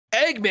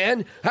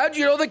Eggman, how'd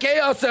you know the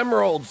Chaos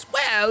Emeralds?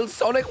 Well,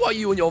 Sonic, while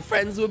you and your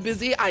friends were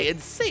busy, I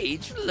had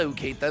Sage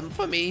locate them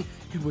for me.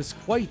 It was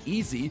quite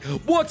easy.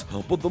 What?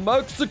 But the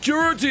max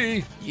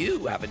security!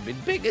 You haven't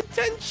been paying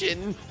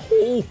attention.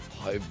 Oh,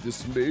 I've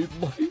dismayed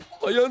my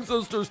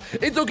ancestors.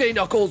 It's okay,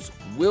 Knuckles.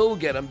 We'll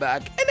get him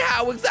back. And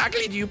how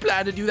exactly do you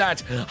plan to do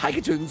that? I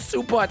could turn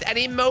super at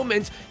any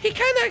moment.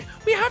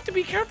 We have to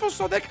be careful,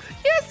 Sonic.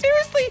 Yeah,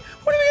 seriously,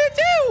 what are we gonna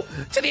do?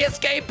 To the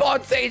escape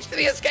pod, Sage, to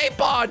the escape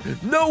pod.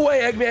 No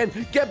way,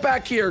 Eggman. Get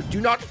back here.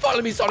 Do not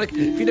follow me, Sonic,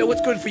 if you know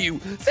what's good for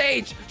you.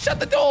 Sage, shut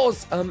the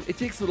doors. It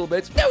takes a little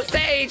bit. No,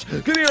 Sage.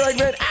 Come here,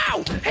 Eggman.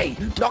 Ow. Hey,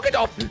 knock it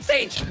off.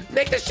 Sage,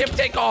 make the ship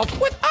take off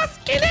with us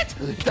in it.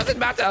 Doesn't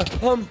matter.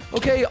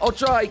 Okay, I'll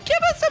try. Give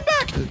us him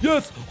back.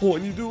 Yes. Oh, I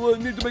need to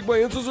make my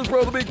ancestors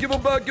proud of me. Give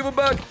him back. Give him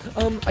back.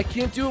 I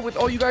can't do it with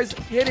all you guys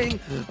hitting.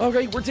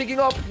 Okay, we're taking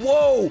off.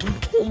 Whoa.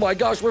 Oh my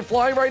gosh, we're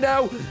flying right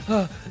now.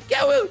 Go,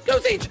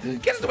 Sage.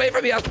 Get us away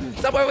from here.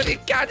 Somewhere with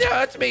it. Can't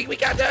hurt me. We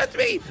can't hurt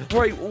me. All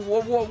right,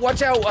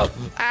 watch out.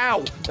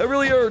 Ow. That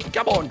really hurt.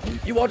 Come on.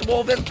 You want more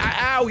of this?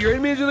 Ow. You're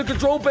hitting me into the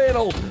control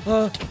panel.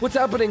 What's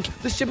happening?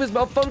 The ship is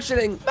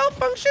malfunctioning.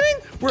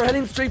 Malfunctioning? We're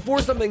heading straight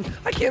for something.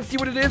 I can't see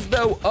what it is,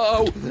 though.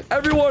 Uh-oh.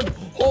 Everyone,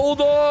 hold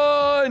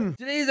on.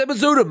 Today's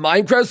episode of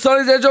Minecraft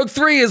Sonic the Hedgehog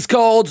 3 is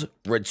called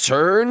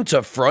Return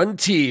to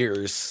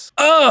Frontiers.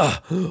 Oh,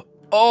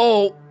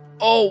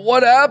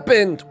 what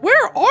happened?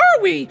 Where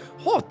are we?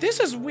 Oh, this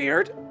is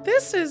weird.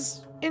 This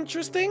is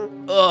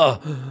interesting.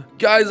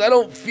 Guys, I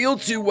don't feel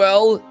too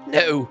well.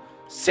 No,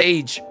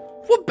 Sage,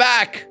 we're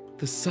back.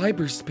 The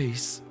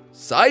cyberspace.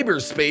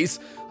 Cyberspace?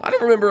 I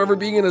don't remember ever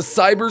being in a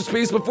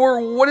cyberspace before.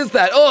 What is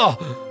that?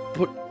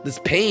 But this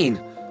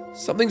pain.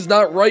 Something's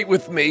not right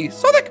with me.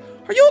 Sonic,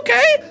 are you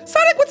okay?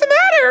 Sonic, what's the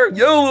matter?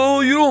 Yo,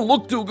 you don't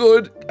look too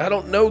good. I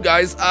don't know,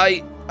 guys.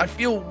 I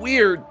feel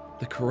weird.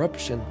 The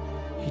corruption.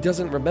 He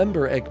doesn't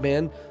remember,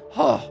 Eggman.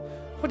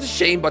 What a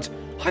shame, but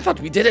I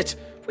thought we did it.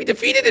 We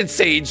defeated it,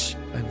 Sage.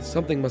 And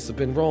something must have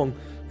been wrong.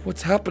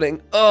 What's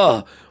happening?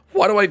 Why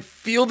do I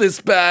feel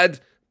this bad?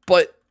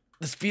 But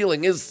this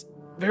feeling is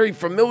very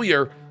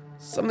familiar.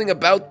 Something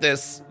about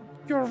this.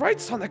 You're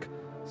right, Sonic.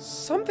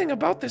 Something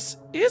about this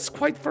is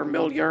quite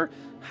familiar.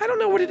 I don't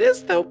know what it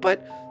is, though,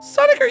 but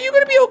Sonic, are you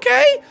gonna be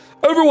okay?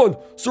 Everyone,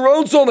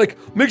 surround Sonic.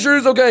 Make sure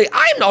he's okay.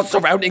 I'm not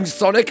surrounding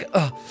Sonic.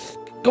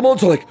 Come on,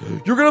 Sonic.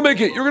 You're gonna make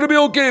it. You're gonna be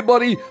okay,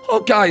 buddy. Oh,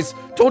 guys,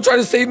 don't try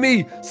to save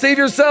me. Save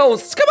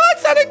yourselves. Come on,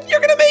 Sonic.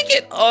 You're gonna make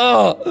it.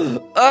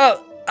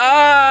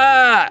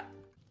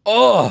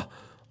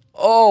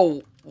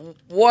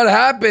 What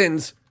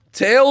happened?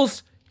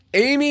 Tails?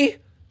 Amy?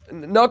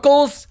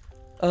 Knuckles?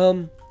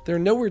 They're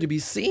nowhere to be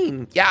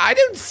seen. Yeah, I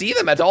didn't see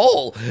them at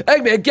all.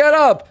 Eggman, get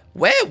up.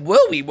 Where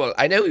will we? Well,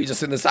 I know he was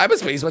just in the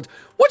cyberspace, but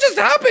what just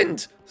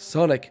happened?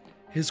 Sonic,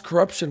 his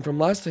corruption from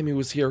last time he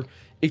was here,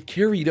 it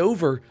carried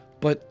over.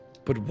 But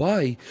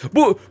why?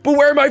 But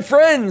where are my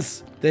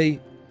friends? They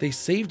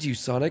saved you,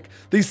 Sonic.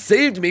 They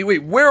saved me.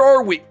 Wait, where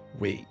are we?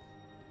 Wait,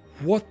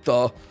 what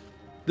the?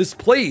 This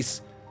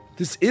place.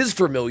 This is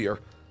familiar.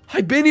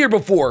 I've been here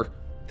before.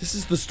 This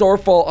is the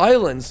Starfall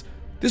Islands.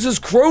 This is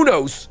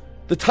Kronos.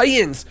 The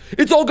Titans.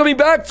 It's all coming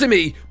back to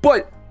me.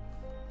 But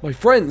my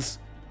friends,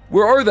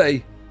 where are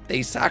they?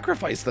 They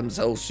sacrificed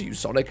themselves to you,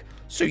 Sonic,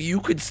 so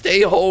you could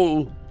stay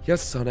whole.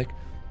 Yes, Sonic.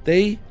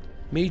 They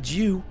made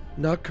you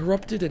not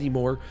corrupted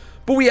anymore.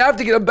 But we have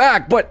to get him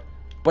back. But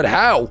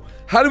how?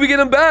 How do we get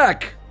him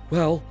back?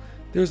 Well,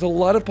 there's a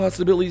lot of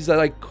possibilities that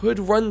I could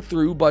run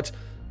through, but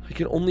I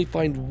can only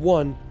find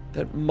one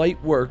that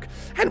might work.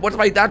 And what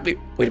might that be?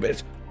 Wait a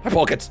minute. My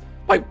pockets.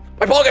 My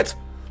pockets.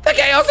 The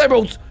Chaos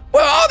Emeralds.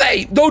 Where are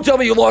they? Don't tell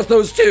me you lost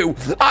those too.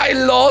 I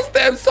lost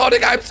them,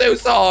 Sonic. I'm so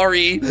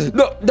sorry.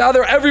 No, now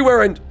they're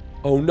everywhere and...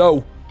 Oh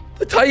no.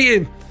 The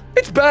Titan.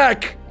 It's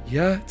back.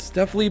 Yeah, it's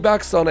definitely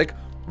back, Sonic.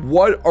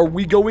 What are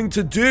we going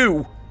to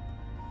do?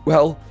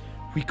 Well,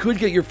 we could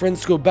get your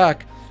friends to go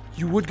back.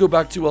 You would go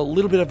back to a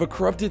little bit of a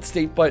corrupted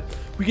state, but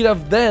we could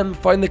have them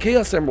find the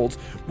Chaos Emeralds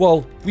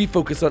while we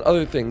focus on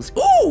other things.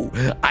 Ooh,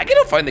 I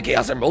can find the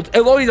Chaos Emeralds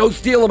and only don't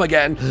steal them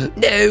again.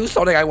 No,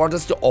 Sonic, I want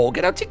us to all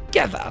get out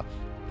together.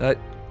 That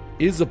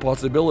is a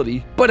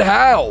possibility, but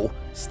how?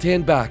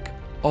 Stand back.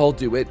 I'll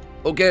do it.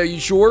 Okay, are you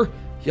sure?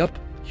 Yep,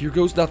 here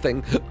goes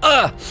nothing. Sonic,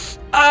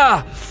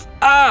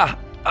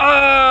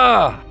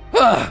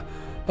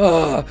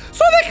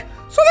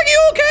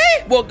 you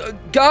okay? Well,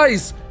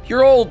 guys,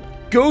 you're all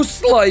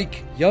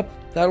ghost-like. Yep,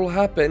 that'll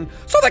happen.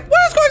 Sonic, what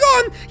is going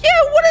on?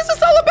 Yeah, what is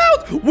this all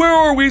about? Where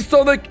are we,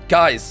 Sonic?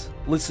 Guys,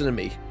 listen to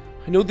me.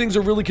 I know things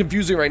are really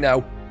confusing right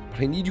now,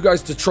 but I need you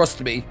guys to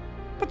trust me.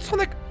 But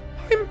Sonic,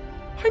 I'm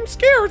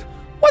scared.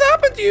 What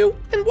happened to you?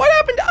 And what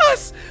happened to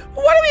us?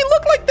 Why do we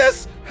look like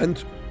this? And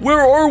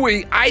where are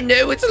we? I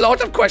know it's a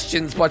lot of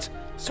questions, but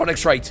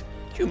Sonic's right.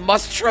 You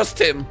must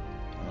trust him.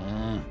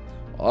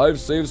 I've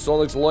saved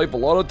Sonic's life a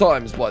lot of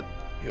times, but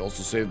he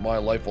also saved my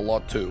life a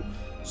lot too.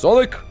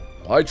 Sonic,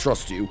 I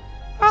trust you.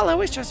 I'll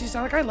always trust you,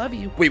 Sonic. I love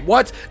you. Wait,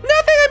 what? Nothing.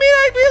 I mean,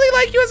 I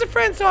really like you as a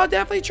friend, so I'll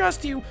definitely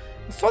trust you.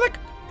 And Sonic,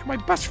 you're my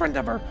best friend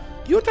ever.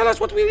 You tell us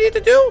what we need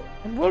to do,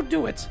 and we'll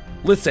do it.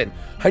 Listen,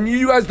 I need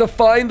you guys to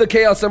find the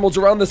Chaos Emeralds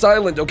around this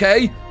island,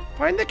 okay?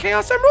 Find the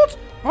Chaos Emeralds?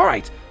 All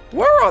right,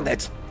 we're on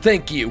it.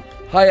 Thank you.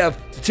 I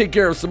have to take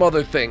care of some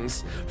other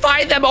things.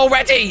 Find them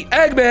already!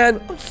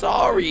 Eggman! I'm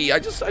sorry.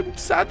 I'm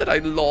sad that I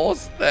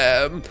lost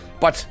them.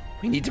 But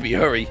we need to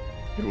hurry.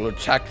 It will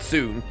attack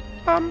soon.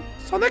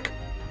 Sonic?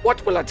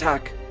 What will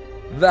attack?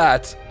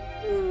 That.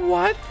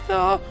 What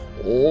the?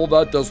 Oh,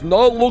 that does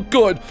not look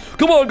good.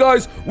 Come on,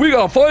 guys. We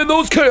gotta find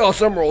those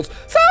Chaos Emeralds.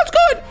 Sounds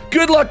good.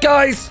 Good luck,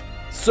 guys.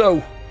 So,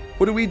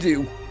 what do we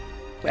do?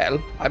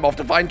 Well, I'm off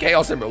to find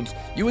Chaos Emeralds.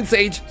 You and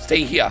Sage,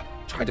 stay here.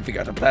 Trying to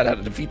figure out a plan how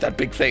to defeat that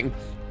big thing.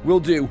 Will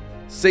do.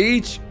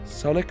 Sage,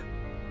 Sonic,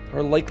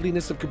 our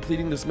likeliness of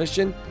completing this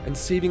mission and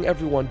saving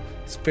everyone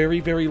is very,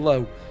 very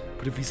low.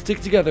 But if we stick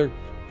together,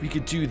 we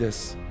could do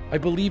this. I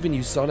believe in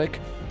you,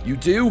 Sonic. You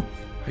do?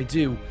 I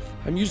do.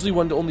 I'm usually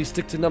one to only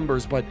stick to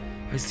numbers, but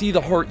I see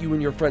the heart you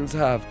and your friends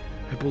have.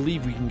 I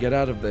believe we can get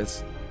out of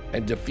this.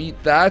 And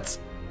defeat that?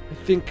 I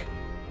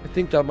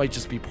think that might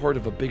just be part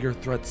of a bigger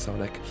threat,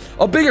 Sonic.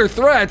 A bigger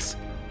threat?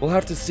 We'll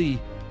have to see.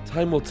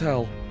 Time will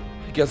tell.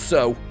 I guess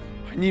so.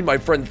 I need my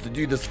friends to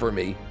do this for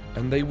me.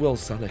 And they will,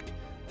 Sonic.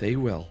 They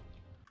will.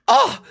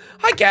 Oh,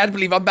 I can't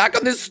believe I'm back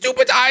on this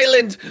stupid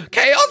island.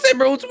 Chaos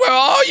Emeralds, where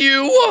are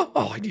you?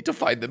 Oh, I need to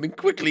find them and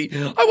quickly.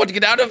 I want to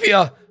get out of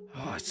here.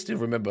 Oh, I still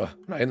remember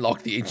when I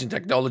unlocked the ancient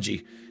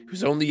technology. It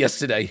was only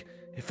yesterday.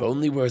 If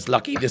only we're as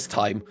lucky this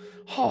time.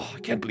 Oh, I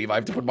can't believe I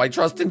have to put my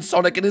trust in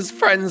Sonic and his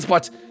friends,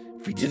 but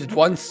if we did it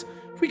once,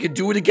 we could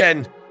do it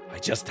again. I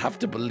just have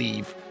to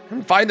believe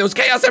and find those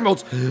Chaos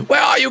Emeralds.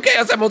 Where are you,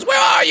 Chaos Emeralds? Where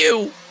are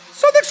you?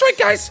 Sonic's right,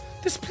 guys.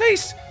 This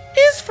place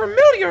is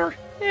familiar.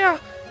 Yeah,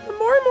 the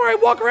more and more I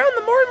walk around,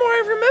 the more and more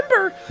I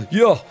remember.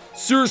 Yeah,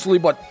 seriously,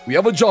 but we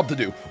have a job to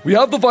do. We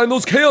have to find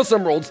those Chaos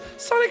Emeralds.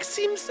 Sonic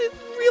seems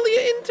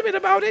really intimate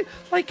about it.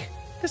 Like,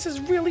 this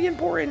is really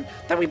important.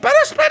 Then we better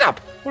split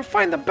up. We'll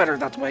find them better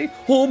that way.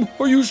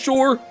 Are you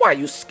sure? Why, are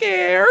you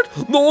scared?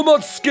 No, I'm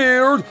not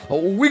scared.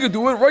 Oh, we can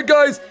do it, right,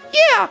 guys?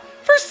 Yeah,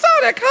 for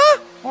Sonic,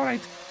 huh? All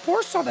right.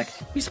 For Sonic,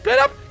 we split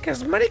up, get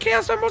as many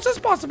Chaos Emeralds as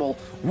possible.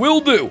 Will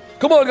do.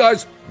 Come on,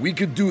 guys. We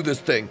can do this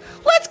thing.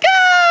 Let's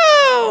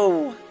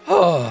go!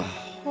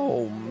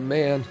 Oh,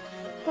 man.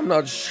 I'm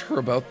not sure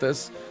about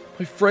this.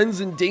 My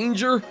friend's in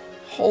danger.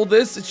 All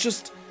this,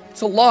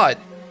 it's a lot.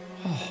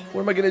 Oh,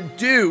 what am I gonna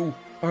do?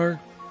 Are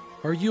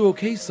you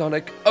okay,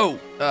 Sonic? Oh,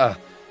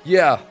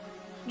 yeah.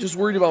 I'm just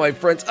worried about my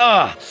friends.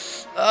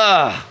 The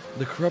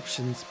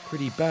corruption's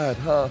pretty bad,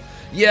 huh?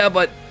 Yeah,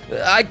 but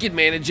I can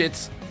manage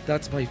it.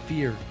 That's my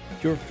fear.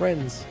 Your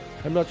friends.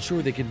 I'm not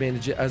sure they can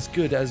manage it as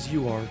good as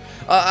you are.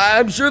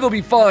 I'm sure they'll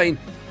be fine.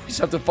 We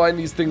just have to find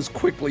these things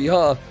quickly,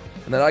 huh?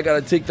 And then I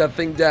gotta take that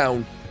thing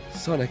down.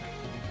 Sonic,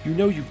 you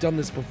know you've done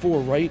this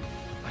before, right?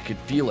 I could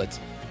feel it.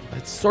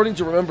 It's starting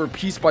to remember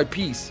piece by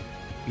piece.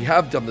 We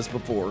have done this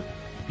before.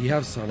 We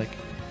have, Sonic.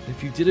 And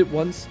if you did it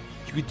once,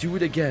 you could do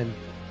it again.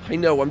 I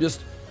know, I'm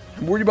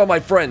worried about my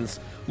friends.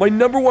 My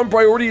 #1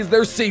 priority is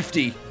their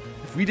safety.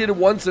 If we did it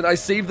once and I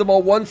saved them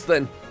all once,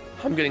 then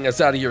I'm getting us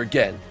out of here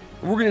again.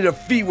 And we're gonna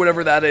defeat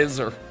whatever that is,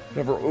 or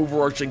whatever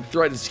overarching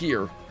threat is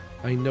here.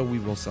 I know we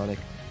will, Sonic.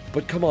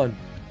 But come on,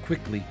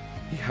 quickly.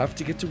 We have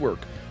to get to work.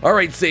 All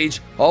right, Sage,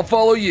 I'll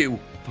follow you.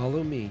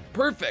 Follow me.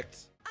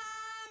 Perfect.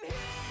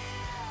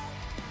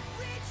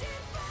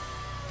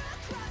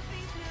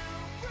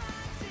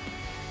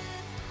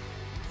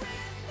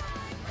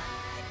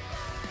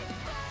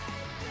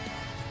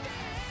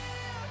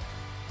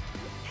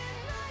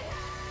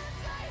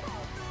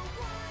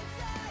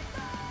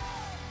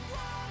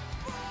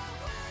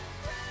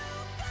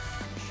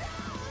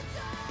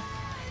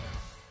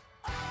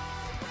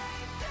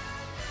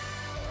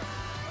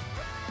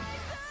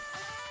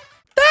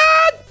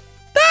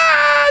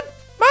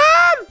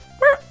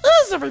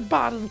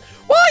 Everybody.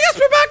 Well, I guess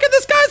we're back in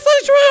this guy's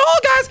sanctuary hall,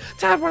 guys,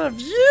 to have one of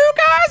you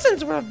guys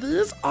into one of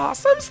these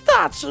awesome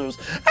statues.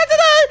 And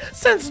today,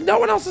 since no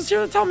one else is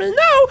here to tell me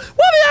no, we'll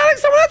be adding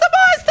someone into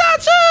my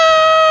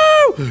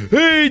statue!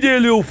 Hey there,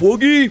 little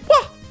Foggy.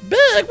 What?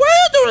 Big, what are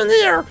you doing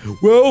here?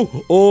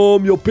 Well,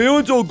 your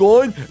parents are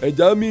gone, and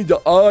that means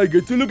that I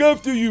get to look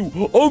after you,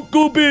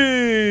 Uncle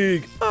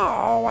Big.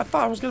 Oh, I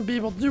thought I was going to be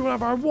able to do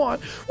whatever I want.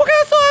 Well, can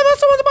I still have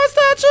someone to my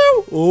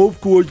statue? Of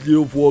course,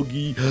 little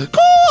Foggy.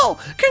 Cool!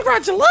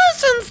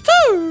 Congratulations to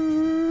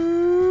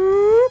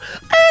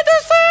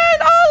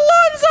Anderson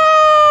Alonso!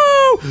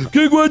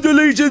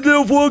 Congratulations,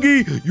 little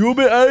Foggy. You've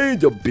been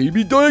added to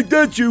Baby Dark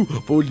Statue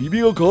for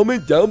leaving a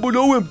comment down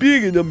below and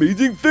being an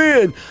amazing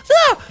fan.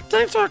 Yeah,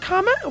 thanks for a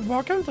comment and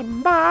welcome to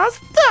my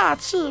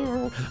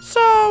statue.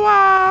 So,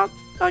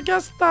 I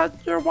guess that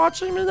you're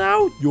watching me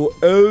now? Your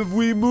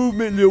every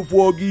movement, little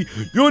Foggy.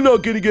 You're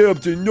not gonna get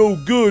up to no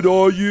good,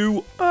 are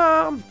you?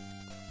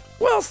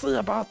 We'll see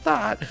about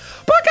that.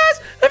 But guys,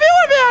 if you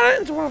want to be at it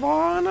into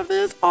one of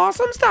these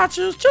awesome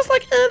statues, just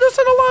like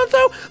Anderson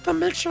Alonso, then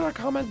make sure to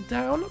comment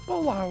down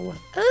below.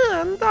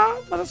 And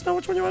let us know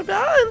which one you want to be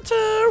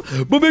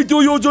into. But make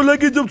sure you also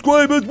like and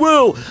subscribe as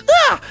well.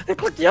 Yeah, and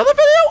click the other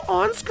video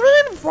on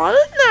screen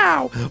right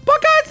now.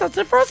 But guys, that's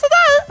it for us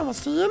today, and we'll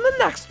see you in the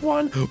next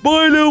one.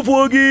 Bye, little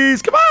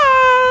froggies.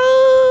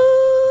 Goodbye!